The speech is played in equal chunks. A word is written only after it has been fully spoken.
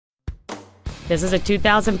This is a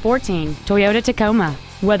 2014 Toyota Tacoma.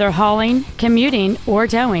 Whether hauling, commuting, or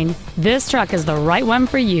towing, this truck is the right one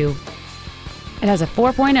for you. It has a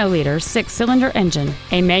 4.0-liter six-cylinder engine,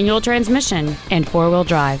 a manual transmission, and four-wheel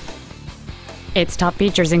drive. Its top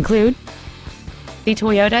features include the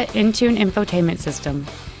Toyota Entune infotainment system,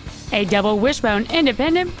 a double wishbone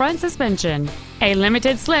independent front suspension, a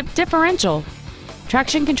limited slip differential,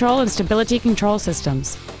 traction control and stability control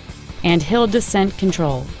systems, and hill descent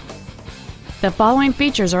control. The following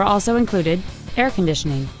features are also included: air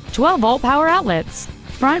conditioning, 12-volt power outlets,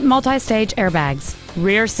 front multi-stage airbags,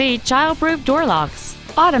 rear seat child-proof door locks,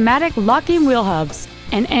 automatic locking wheel hubs,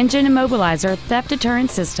 an engine immobilizer theft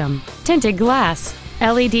deterrent system, tinted glass,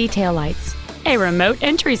 LED taillights, a remote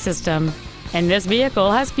entry system, and this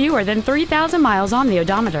vehicle has fewer than 3,000 miles on the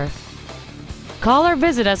odometer. Call or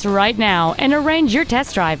visit us right now and arrange your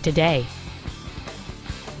test drive today.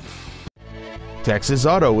 Texas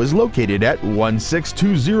Auto is located at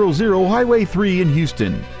 16200 Highway 3 in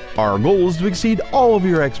Houston. Our goal is to exceed all of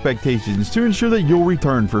your expectations to ensure that you'll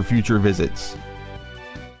return for future visits.